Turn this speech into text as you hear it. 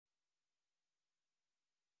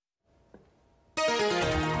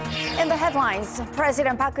In the headlines,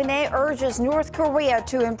 President Park Geun-hye urges North Korea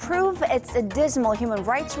to improve its dismal human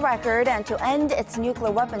rights record and to end its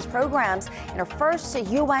nuclear weapons programs in her first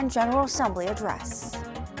UN General Assembly address.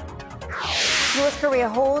 North Korea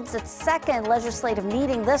holds its second legislative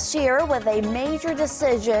meeting this year with a major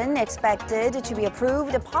decision expected to be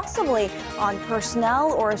approved possibly on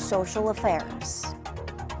personnel or social affairs.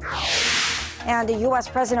 And the U.S.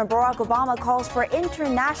 President Barack Obama calls for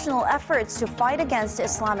international efforts to fight against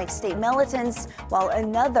Islamic State militants, while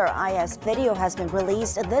another IS video has been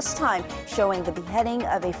released, this time showing the beheading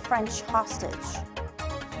of a French hostage.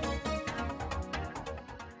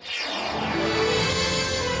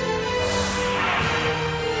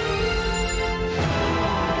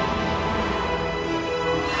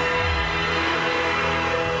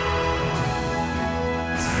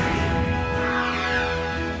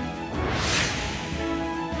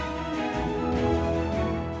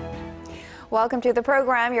 Welcome to the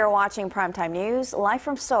program. You're watching Primetime News. Live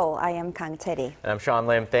from Seoul, I am Kang. And I'm Sean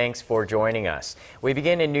Lim. Thanks for joining us. We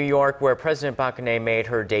begin in New York, where President Park Geun-hye made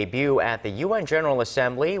her debut at the UN General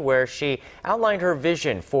Assembly, where she outlined her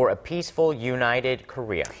vision for a peaceful, united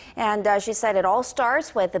Korea. And she said it all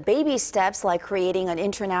starts with the baby steps like creating an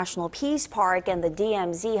international peace park in the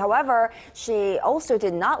DMZ. However, she also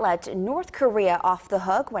did not let North Korea off the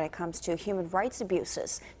hook when it comes to human rights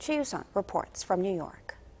abuses. Choi You-sun reports from New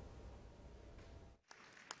York.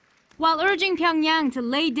 While urging Pyongyang to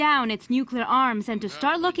lay down its nuclear arms and to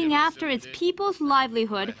start looking after its people's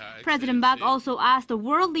livelihood, President Park also asked the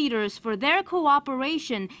world leaders for their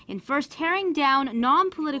cooperation in first tearing down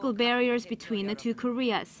non-political barriers between the two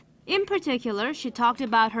Koreas. In particular, she talked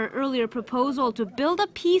about her earlier proposal to build a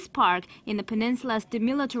peace park in the peninsula's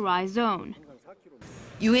demilitarized zone.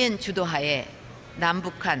 UN 주도하에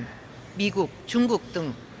남북한, 미국, 중국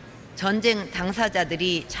등 전쟁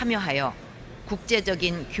당사자들이 참여하여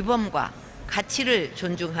국제적인 규범과 가치를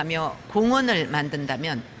존중하며 공원을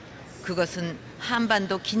만든다면 그것은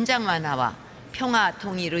한반도 긴장 완화와 평화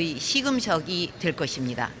통일의 시금석이 될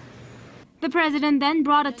것입니다. The president then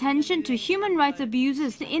brought attention to human rights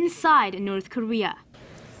abuses inside North Korea.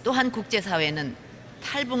 또한 국제사회는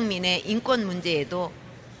탈북민의 인권 문제에도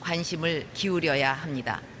관심을 기울여야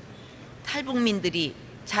합니다. 탈북민들이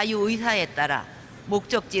자유의사에 따라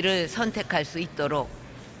목적지를 선택할 수 있도록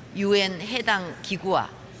UN 해당 기구와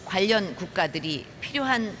관련 국가들이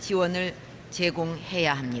필요한 지원을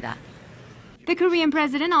제공해야 합니다. The Korean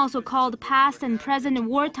president also called past and present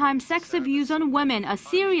wartime sex abuse on women a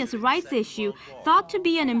serious rights issue thought to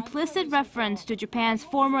be an implicit reference to Japan's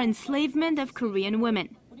former enslavement of Korean women.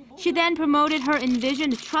 She then promoted her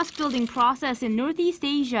envisioned trust-building process in Northeast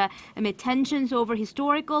Asia amid tensions over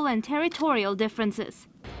historical and territorial differences.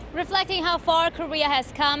 Reflecting how far Korea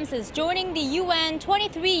has come since joining the UN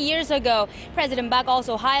 23 years ago, President Park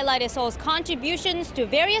also highlighted Seoul's contributions to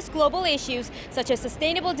various global issues such as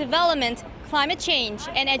sustainable development, climate change,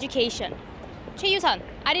 and education. Choi You-sun,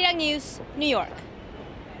 Arirang News, New York.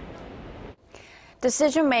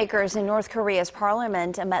 Decision makers in North Korea's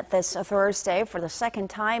parliament met this Thursday for the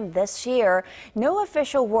second time this year. No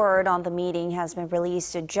official word on the meeting has been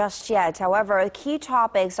released just yet. However, key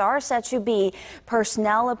topics are said to be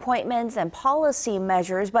personnel appointments and policy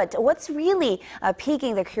measures. But what's really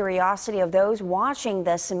piquing the curiosity of those watching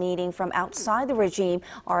this meeting from outside the regime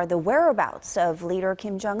are the whereabouts of leader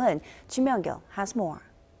Kim Jong-un. Kim Myung-gil has more.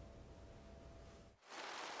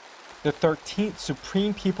 The 13th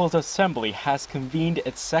Supreme People's Assembly has convened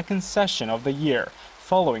its second session of the year,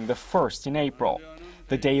 following the first in April.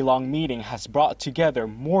 The day-long meeting has brought together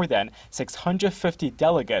more than 650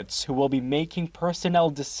 delegates who will be making personnel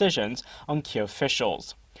decisions on key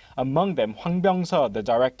officials. Among them, Hwang Byung-seo, the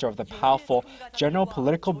director of the powerful General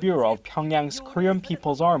Political Bureau of Pyongyang's Korean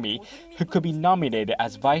People's Army, who could be nominated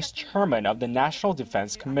as vice chairman of the National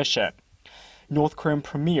Defense Commission. North Korean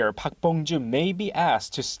Premier Park Bong-joo may be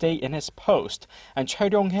asked to stay in his post, and Choi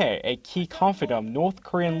You-sun, a key confidant of North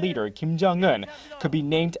Korean leader Kim Jong-un, could be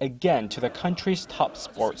named again to the country's top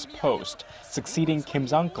sports post, succeeding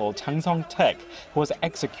Kim's uncle Chang Song-taek, who was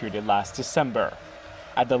executed last December.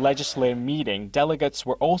 At the legislative meeting, delegates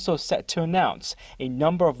were also set to announce a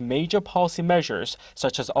number of major policy measures,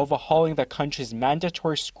 such as overhauling the country's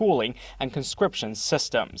mandatory schooling and conscription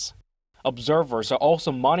systems. Observers are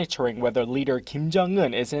also monitoring whether leader Kim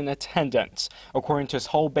Jong-un is in attendance. According to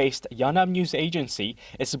Seoul-based Yonhap News Agency,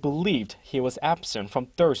 it's believed he was absent from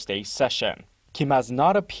Thursday's session. Kim has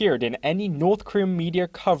not appeared in any North Korean media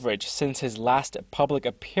coverage since his last public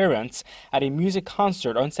appearance at a music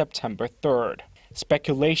concert on September 3rd.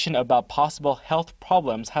 speculation about possible health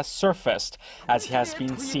problems has surfaced, as he has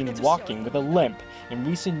been seen walking with a limp in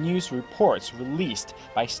recent news reports released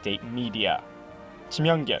by state media. Kim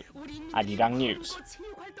Young-gil, Arirang News.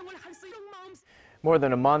 More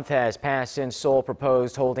than a month has passed since Seoul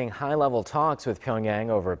proposed holding high-level talks with Pyongyang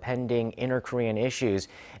over pending inter-Korean issues.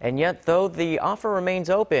 And yet, though the offer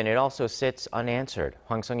remains open, it also sits unanswered.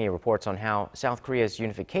 Hwang Sung-hee reports on how South Korea's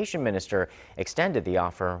unification minister extended the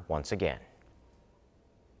offer once again.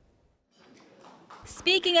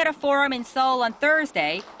 Speaking at a forum in Seoul on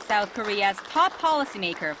Thursday, South Korea's top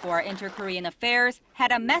policymaker for inter-Korean affairs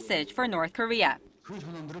had a message for North Korea.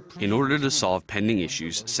 In order to solve pending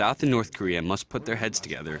issues, South and North Korea must put their heads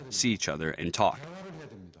together, see each other, and talk.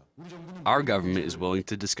 Our government is willing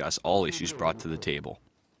to discuss all issues brought to the table.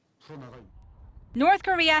 North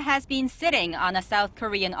Korea has been sitting on a South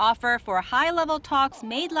Korean offer for high-level talks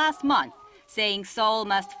made last month, saying Seoul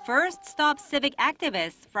must first stop civic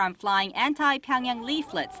activists from flying anti-Pyongyang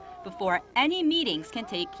leaflets before any meetings can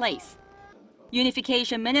take place.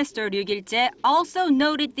 Unification Minister Ryu Gil-jae also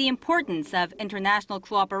noted the importance of international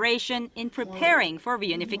cooperation in preparing for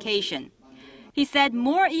reunification. He said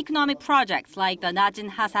more economic projects like the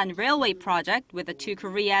Najin-Hasan Railway project with the two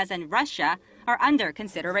Koreas and Russia are under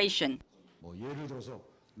consideration.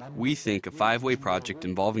 We think a five-way project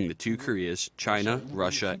involving the two Koreas, China,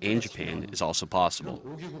 Russia, and Japan is also possible.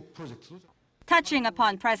 Touching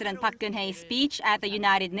upon President Park Geun-hye's speech at the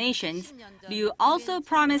United Nations, Ryu also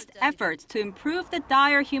promised efforts to improve the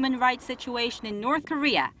dire human rights situation in North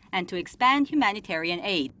Korea and to expand humanitarian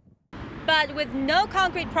aid. But with no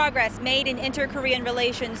concrete progress made in inter-Korean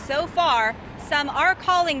relations so far, some are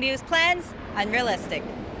calling Ryu's plans unrealistic.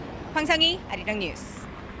 Hwang Sung-hee, Arirang News.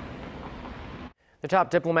 The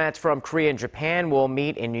top diplomats from Korea and Japan will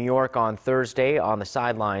meet in New York on Thursday on the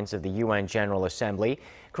sidelines of the UN General Assembly.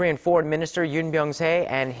 Korean Foreign Minister Yoon Byung-se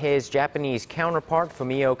and his Japanese counterpart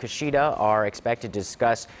Fumio Kishida are expected to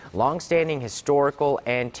discuss long-standing historical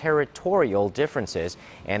and territorial differences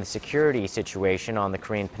and the security situation on the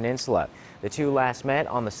Korean peninsula. The two last met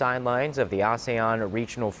on the sidelines of the ASEAN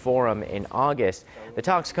Regional Forum in August. The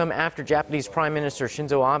talks come after Japanese Prime Minister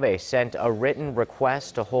Shinzo Abe sent a written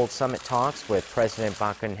request to hold summit talks with President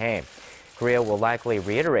Park Geun-hye. Korea will likely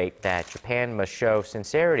reiterate that Japan must show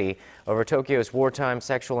sincerity over Tokyo's wartime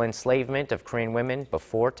sexual enslavement of Korean women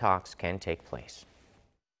before talks can take place.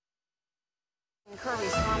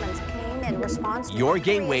 Your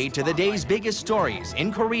gateway to the day's biggest stories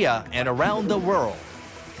in Korea and around the world.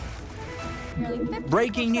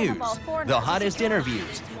 Breaking news, the hottest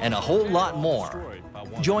interviews, and a whole lot more.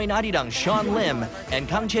 Join Arirang Sean Lim and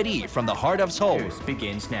Kang Chery from the heart of Seoul. News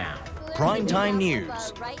begins now. Primetime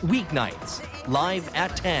news, weeknights, live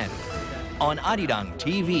at 10 on Arirang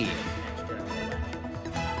TV.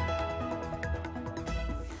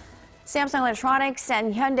 Samsung Electronics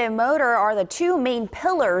and Hyundai Motor are the two main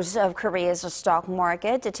pillars of Korea's stock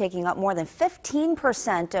market, taking up more than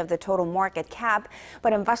 15% of the total market cap.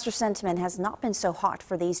 But investor sentiment has not been so hot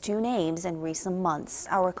for these two names in recent months.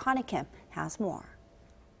 Our Connie Kim has more.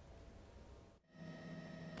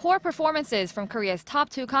 Poor performances from Korea's top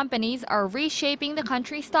two companies are reshaping the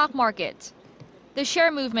country's stock market. The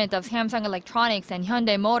share movement of Samsung Electronics and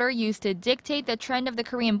Hyundai Motor used to dictate the trend of the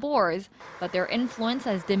Korean bourse, but their influence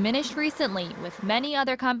has diminished recently, with many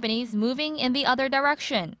other companies moving in the other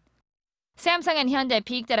direction. Samsung and Hyundai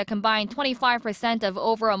peaked at a combined 25% of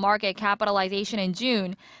overall market capitalization in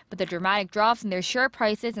June, but the dramatic drops in their share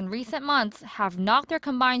prices in recent months have knocked their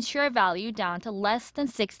combined share value down to less than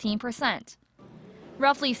 16%.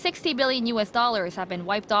 Roughly $60 billion have been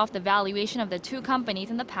wiped off the valuation of the two companies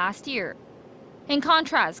in the past year. In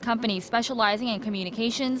contrast, companies specializing in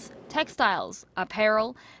communications, textiles,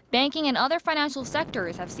 apparel, banking, and other financial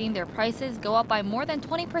sectors have seen their prices go up by more than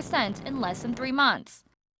 20% in less than 3 months.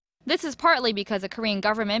 This is partly because the Korean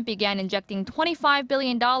government began injecting $25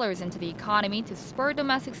 billion into the economy to spur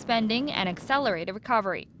domestic spending and accelerate a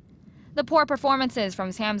recovery. The poor performances from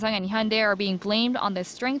Samsung and Hyundai are being blamed on the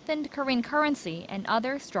strengthened Korean currency and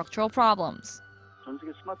other structural problems.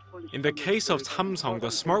 In the case of Samsung, the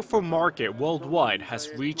smartphone market worldwide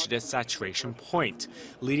has reached its saturation point,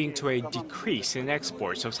 leading to a decrease in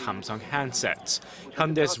exports of Samsung handsets.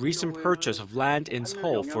 Hyundai's recent purchase of land in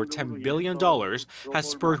Seoul for $10 billion has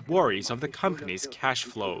spurred worries of the company's cash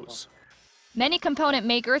flows. Many component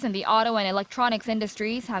makers in the auto and electronics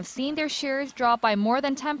industries have seen their shares drop by more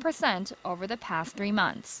than 10% over the past 3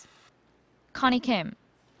 months. Connie Kim,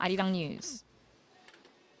 Arirang News.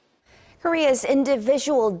 Korea's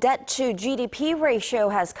individual debt-to-GDP ratio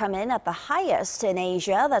has come in at the highest in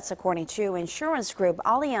Asia. That's according to insurance group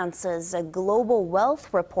Allianz's Global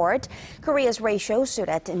Wealth Report. Korea's ratio stood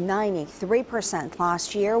at 93%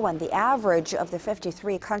 last year, when the average of the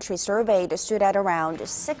 53 countries surveyed stood at around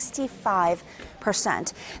 65%.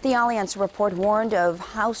 The Allianz report warned of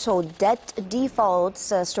household debt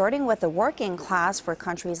defaults, starting with the working class for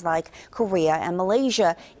countries like Korea and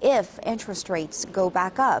Malaysia, if interest rates go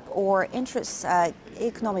back up or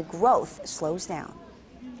economic growth slows down.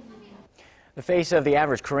 The face of the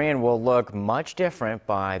average Korean will look much different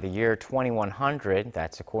by the year 2100.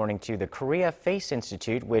 That's according to the Korea Face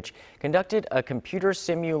Institute, which conducted a computer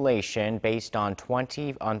simulation based on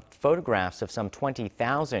photographs of some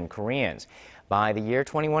 20,000 Koreans. By the year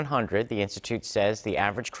 2100, the institute says the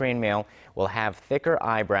average Korean male will have thicker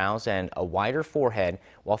eyebrows and a wider forehead,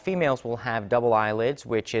 while females will have double eyelids,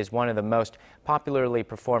 which is one of the most popularly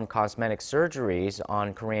performed cosmetic surgeries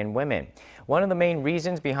on Korean women. One of the main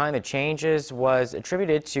reasons behind the changes was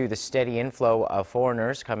attributed to the steady inflow of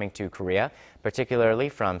foreigners coming to Korea, particularly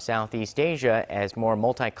from Southeast Asia, as more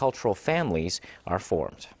multicultural families are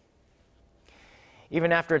formed.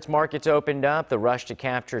 Even after its markets opened up, the rush to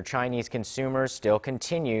capture Chinese consumers still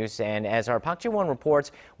continues. And as our Park Ji-won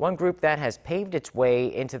reports, one group that has paved its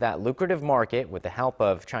way into that lucrative market with the help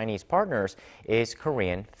of Chinese partners is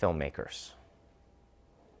Korean filmmakers.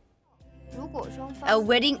 A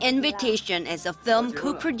Wedding Invitation is a film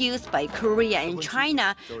co-produced by Korea and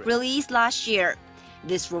China, released last year.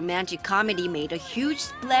 This romantic comedy made a huge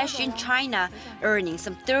splash in China, earning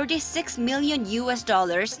some $36 million,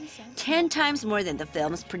 10 times more than the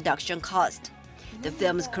film's production cost. The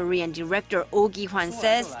film's Korean director Oh Gi-hwan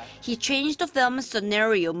says he changed the film's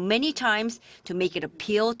scenario many times to make it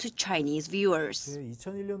appeal to Chinese viewers.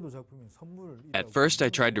 At first, I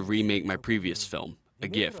tried to remake my previous film, A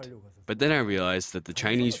Gift. But then I realized that the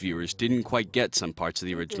Chinese viewers didn't quite get some parts of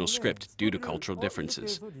the original script due to cultural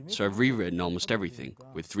differences. So I've rewritten almost everything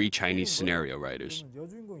with 3 Chinese scenario writers.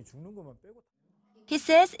 He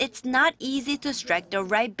says it's not easy to strike the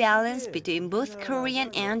right balance between both Korean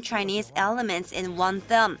and Chinese elements in one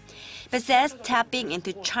film, but says tapping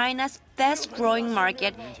into China's fast-growing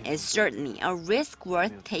market is certainly a risk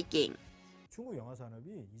worth taking.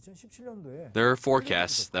 There are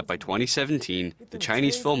forecasts that by 2017, the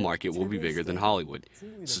Chinese film market will be bigger than Hollywood, so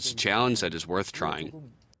it's a challenge that is worth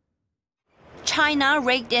trying. China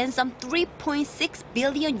raked in some $3.6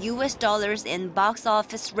 billion in box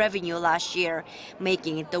office revenue last year,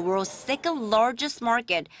 making it the world's second largest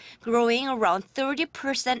market, growing around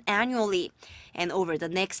 30% annually. And over the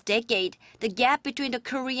next decade, the gap between the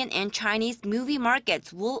Korean and Chinese movie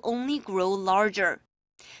markets will only grow larger.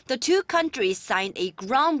 The two countries signed a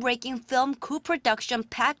groundbreaking film co-production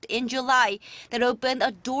pact in July that opened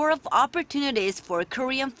a door of opportunities for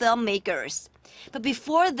Korean filmmakers. But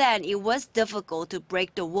before then, it was difficult to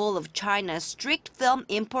break the wall of China's strict film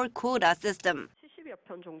import quota system.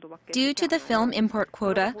 Due to the film import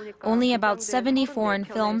quota, only about 70 foreign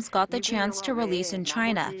films got the chance to release in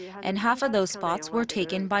China, and half of those spots were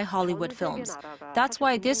taken by Hollywood films. That's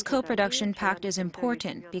why this co-production pact is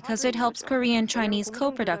important, because it helps Korean Chinese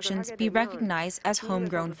co-productions be recognized as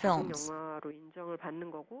homegrown films.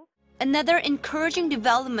 Another encouraging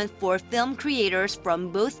development for film creators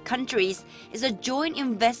from both countries is a joint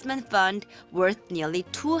investment fund worth nearly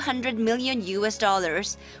 $200 million,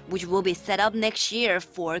 which will be set up next year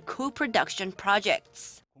for co-production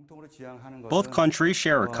projects. Both countries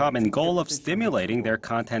share a common goal of stimulating their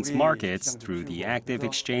content's markets through the active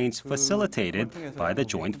exchange facilitated by the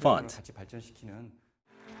joint fund.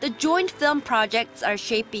 The joint film projects are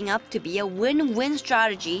shaping up to be a win-win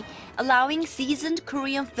strategy, allowing seasoned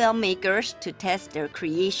Korean filmmakers to test their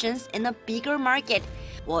creations in a bigger market,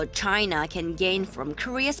 while China can gain from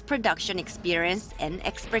Korea's production experience and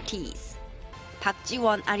expertise. Park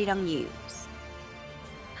Ji-won, Arirang News.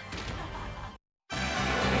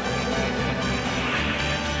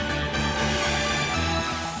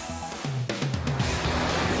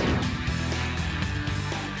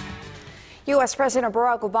 U.S. President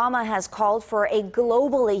Barack Obama has called for a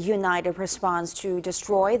globally united response to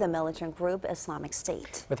destroy the militant group Islamic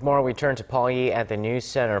State. With more, we turn to Paul Yi at the News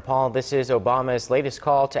Center. Paul, this is Obama's latest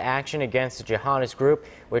call to action against the jihadist group,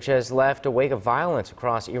 which has left a wake of violence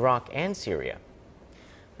across Iraq and Syria.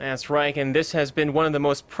 That's right, and this has been one of the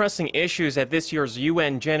most pressing issues at this year's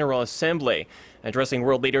UN General Assembly. Addressing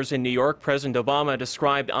world leaders in New York, President Obama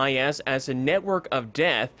described IS as a network of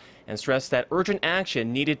death and stressed that urgent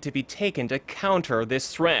action needed to be taken to counter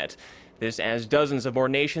this threat. This as dozens of more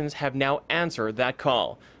nations have now answered that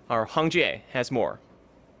call. Our Hong Jie has more.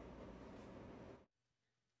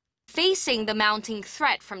 Facing the mounting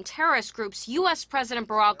threat from terrorist groups, U.S. President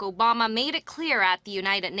Barack Obama made it clear at the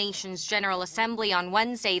United Nations General Assembly on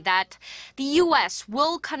Wednesday that the U.S.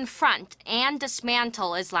 will confront and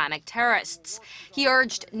dismantle Islamic terrorists. He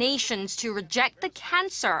urged nations to reject the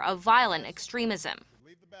cancer of violent extremism.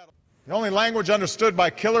 The only language understood by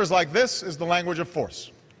killers like this is the language of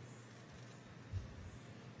force.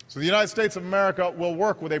 So the United States of America will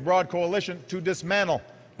work with a broad coalition to dismantle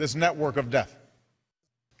this network of death.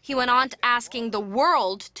 He went on to asking the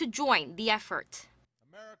world to join the effort.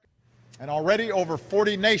 And already over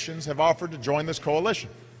 40 nations have offered to join this coalition.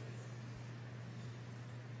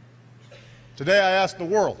 Today I ask the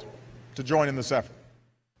world to join in this effort.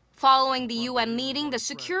 Following the UN meeting, the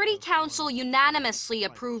Security Council unanimously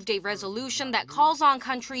approved a resolution that calls on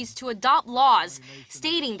countries to adopt laws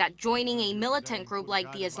stating that joining a militant group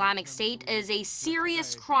like the Islamic State is a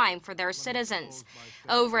serious crime for their citizens.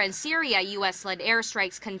 Over in Syria, U.S.-led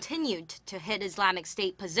airstrikes continued to hit Islamic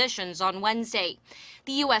State positions on Wednesday.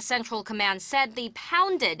 The U.S. Central Command said they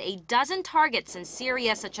pounded a dozen targets in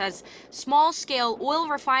Syria, such as small-scale oil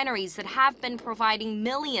refineries that have been providing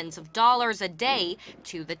millions of dollars a day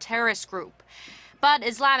to the terrorist group. But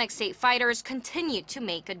Islamic State fighters continue to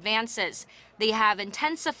make advances. They have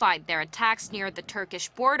intensified their attacks near the Turkish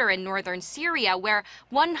border in northern Syria, where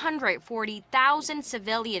 140,000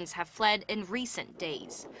 civilians have fled in recent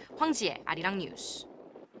days. Hwang Ji-hye, Arirang News.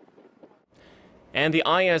 And the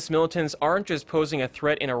IS militants aren't just posing a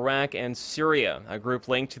threat in Iraq and Syria. A group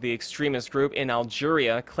linked to the extremist group in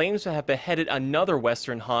Algeria claims to have beheaded another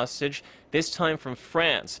Western hostage, this time from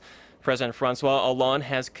France. President Francois Hollande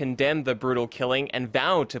has condemned the brutal killing and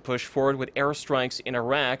vowed to push forward with airstrikes in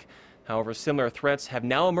Iraq. However, similar threats have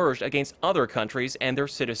now emerged against other countries and their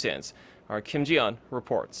citizens. Our Kim Ji-yeon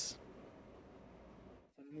reports.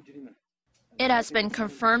 It has been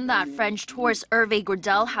confirmed that French tourist Hervé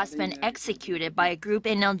Gourdel has been executed by a group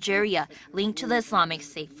in Algeria linked to the Islamic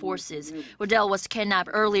State forces. Gourdel was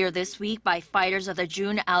kidnapped earlier this week by fighters of the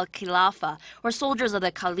Jun al-Khilafa, or soldiers of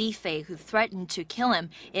the Caliphate, who threatened to kill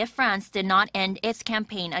him if France did not end its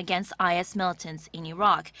campaign against IS militants in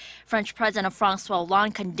Iraq. French President François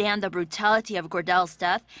Hollande condemned the brutality of Gourdel's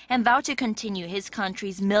death and vowed to continue his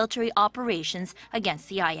country's military operations against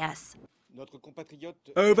the IS.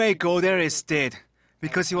 Hervé Gourdel is dead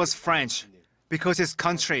because he was French, because his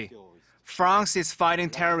country. France is fighting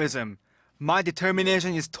terrorism. My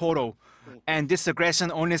determination is total, and this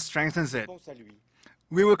aggression only strengthens it.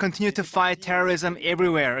 We will continue to fight terrorism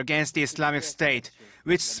everywhere against the Islamic State,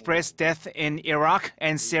 which spreads death in Iraq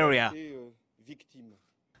and Syria.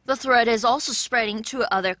 The threat is also spreading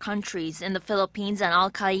to other countries. In the Philippines, an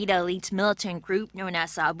al-Qaeda-linked militant group known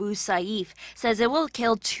as Abu Sayyaf says it will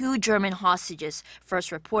kill 2 German hostages,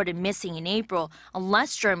 first reported missing in April,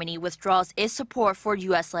 unless Germany withdraws its support for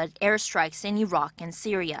U.S.-led airstrikes in Iraq and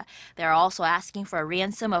Syria. They are also asking for a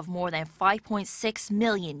ransom of more than $5.6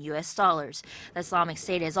 million. The Islamic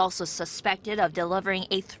State is also suspected of delivering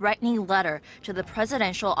a threatening letter to the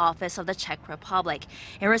presidential office of the Czech Republic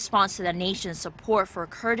in response to the nation's support for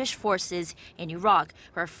Kurdish forces in Iraq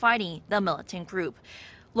who are fighting the militant group.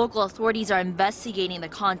 Local authorities are investigating the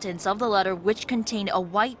contents of the letter, which contained a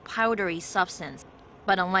white powdery substance.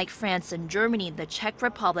 But unlike France and Germany, the Czech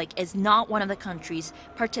Republic is not one of the countries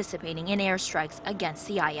participating in airstrikes against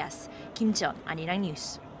the IS. Kim Ji-yeon, Arirang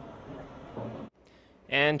News.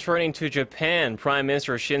 And turning to Japan, Prime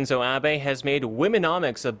Minister Shinzo Abe has made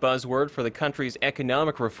womenomics a buzzword for the country's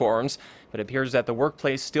economic reforms, but it appears that the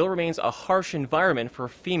workplace still remains a harsh environment for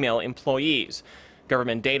female employees.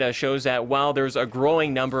 Government data shows that while there's a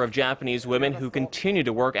growing number of Japanese women who continue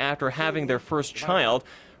to work after having their first child,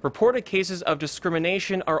 reported cases of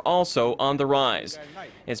discrimination are also on the rise.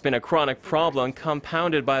 It's been a chronic problem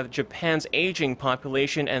compounded by Japan's aging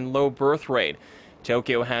population and low birth rate.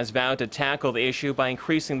 Tokyo has vowed to tackle the issue by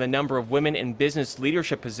increasing the number of women in business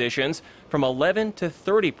leadership positions from 11% to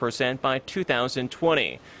 30% by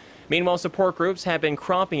 2020. Meanwhile, support groups have been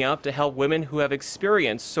cropping up to help women who have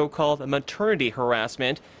experienced so-called maternity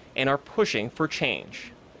harassment and are pushing for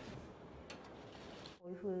change.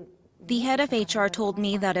 The head of HR told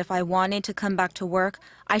me that if I wanted to come back to work,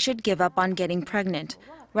 I should give up on getting pregnant.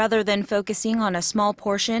 Rather than focusing on a small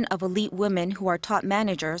portion of elite women who are top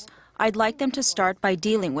managers, I'd like them to start by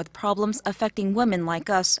dealing with problems affecting women like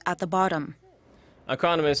us at the bottom.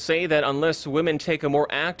 Economists say that unless women take a more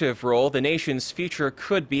active role, the nation's future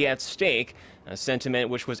could be at stake, a sentiment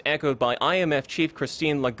which was echoed by IMF chief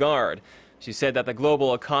Christine Lagarde. She said that the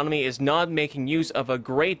global economy is not making use of a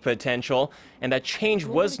great potential and that change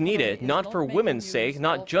was needed, not for women's sake,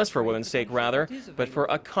 not just for women's sake rather, but for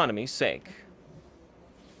economy's sake.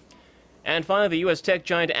 And finally, the U.S. tech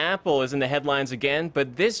giant Apple is in the headlines again,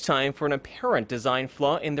 but this time for an apparent design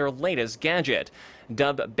flaw in their latest gadget.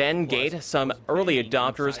 Dubbed Bendgate, some early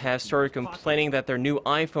adopters have started complaining that their new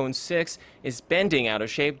iPhone 6 is bending out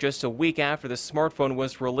of shape just a week after the smartphone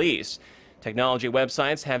was released. Technology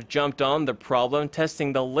websites have jumped on the problem,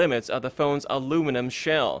 testing the limits of the phone's aluminum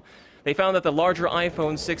shell. They found that the larger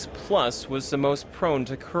iPhone 6 Plus was the most prone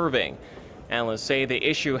to curving. Analysts say the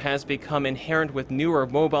issue has become inherent with newer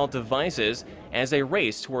mobile devices as they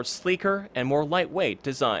race towards sleeker and more lightweight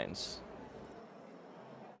designs.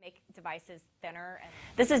 Make devices thinner.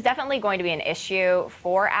 This is definitely going to be an issue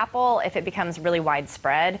for Apple if it becomes really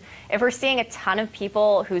widespread. If we're seeing a ton of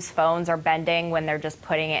people whose phones are bending when they're just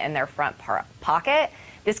putting it in their front pocket,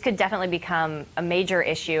 this could definitely become a major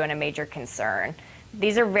issue and a major concern.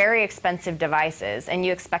 These are very expensive devices, and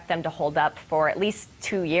you expect them to hold up for at least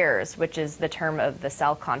 2 years, which is the term of the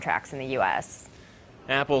cell contracts in the U.S.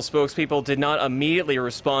 Apple spokespeople did not immediately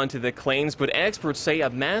respond to the claims, but experts say a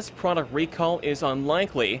mass product recall is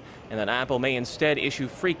unlikely and that Apple may instead issue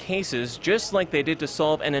free cases just like they did to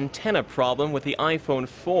solve an antenna problem with the iPhone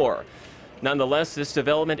 4. Nonetheless, this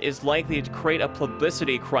development is likely to create a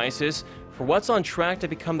publicity crisis for what's on track to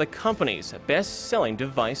become the company's best-selling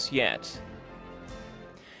device yet.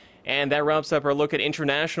 And that wraps up our look at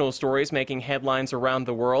international stories making headlines around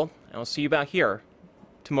the world. I'll see you back here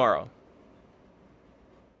tomorrow.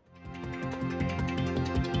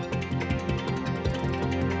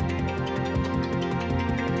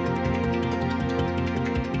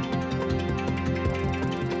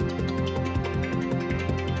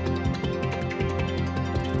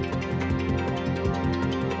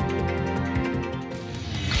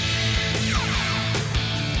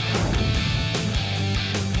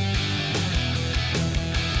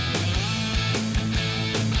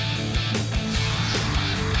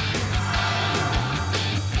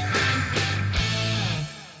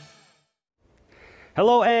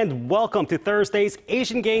 Hello and welcome to Thursday's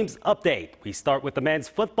Asian Games Update. We start with the men's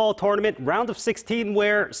football tournament round of 16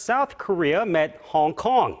 where South Korea met Hong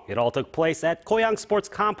Kong. It all took place at Koyang Sports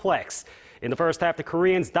Complex. In the first half, the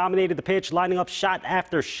Koreans dominated the pitch, lining up shot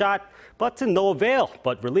after shot, but to no avail.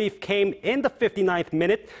 But relief came in the 59th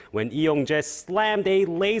minute when Lee Yong-jae slammed a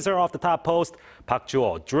laser off the top post. Park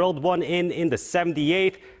Joo drilled one in the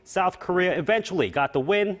 78th. South Korea eventually got the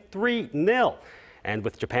win 3-0. And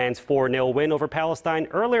with Japan's 4-0 win over Palestine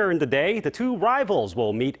earlier in the day, the two rivals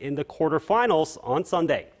will meet in the quarterfinals on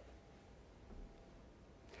Sunday.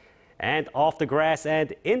 And off the grass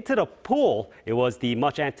and into the pool, it was the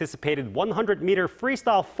much-anticipated 100-meter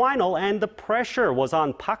freestyle final, and the pressure was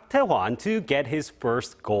on Park Tae-hwan to get his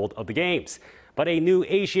first gold of the Games. But a new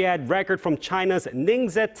Asiad record from China's Ning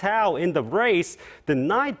Zetao in the race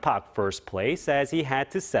denied Park first place as he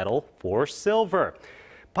had to settle for silver.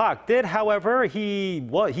 Park did, however, he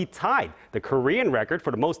tied the Korean record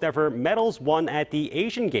for the most ever medals won at the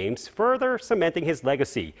Asian Games, further cementing his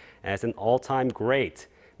legacy as an all-time great.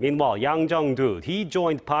 Meanwhile, Yang Jung-doo, he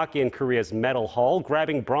joined Park in Korea's medal haul,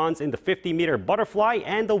 grabbing bronze in the 50-meter butterfly,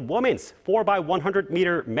 and the women's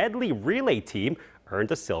 4x100-meter medley relay team earned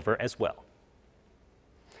the silver as well.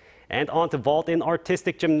 And on to vault in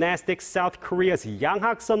artistic gymnastics, South Korea's Yang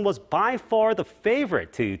Hak-sun was by far the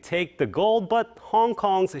favorite to take the gold, but Hong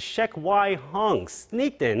Kong's Shek Wai-hung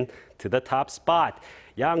sneaked in to the top spot.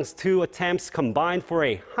 Yang's two attempts combined for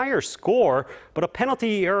a higher score, but a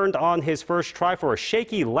penalty earned on his first try for a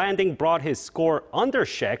shaky landing brought his score under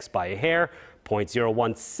Shek's by a hair,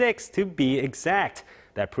 0.016 to be exact.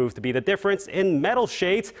 That proves to be the difference in medal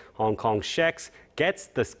shades. Hong Kong Shek's gets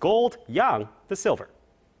the gold, Yang the silver.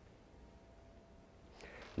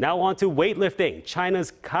 Now on to weightlifting.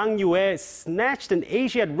 China's Kang Yue snatched an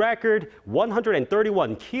Asiad record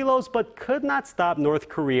 131 kilos, but could not stop North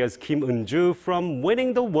Korea's Kim Eun-ju from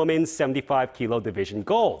winning the women's 75-kilo division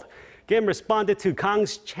gold. Kim responded to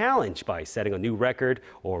Kang's challenge by setting a new record,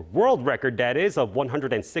 or world record that is, of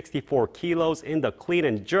 164 kilos in the clean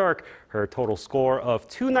and jerk. Her total score of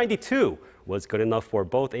 292 was good enough for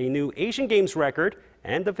both a new Asian Games record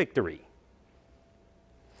and a victory.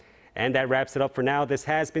 And that wraps it up for now. This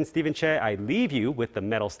has been Stephen Che. I leave you with the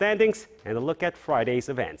medal standings and a look at Friday's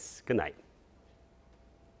events. Good night.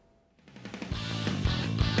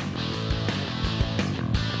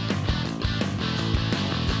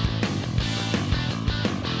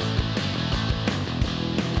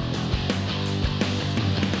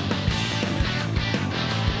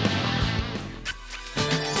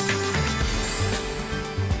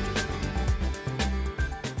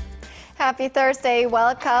 Happy Thursday.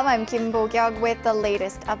 Welcome. I'm Kim Bo-kyuk with the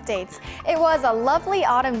latest updates. It was a lovely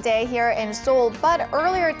autumn day here in Seoul, but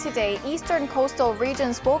earlier today, eastern coastal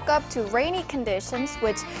regions woke up to rainy conditions,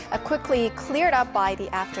 which quickly cleared up by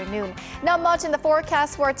the afternoon. Not much in the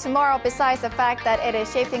forecast for tomorrow besides the fact that it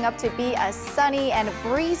is shaping up to be a sunny and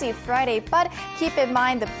breezy Friday, but keep in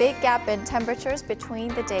mind the big gap in temperatures between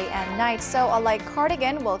the day and night, so a light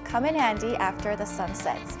cardigan will come in handy after the sun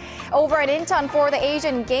sets. Over at Incheon for the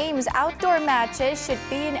Asian Games, outdoor matches should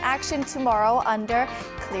be in action tomorrow under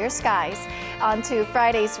clear skies. On to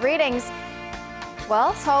Friday's readings.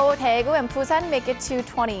 Well, Seoul, Daegu, and Busan make it to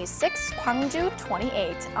 26, Gwangju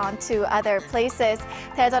 28. On to other places.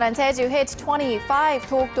 Daejeon and Jeju hit 25,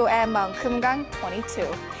 Dokdo and Kumgang 22.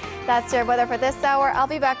 That's your weather for this hour. I'll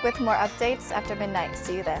be back with more updates after midnight.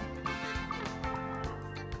 See you then.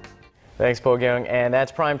 Thanks, Bo-kyung. And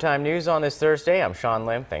that's Primetime News on this Thursday. I'm Sean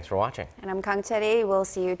Lim. Thanks for watching. And I'm Kang Chery. We'll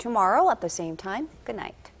see you tomorrow at the same time. Good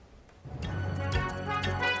night.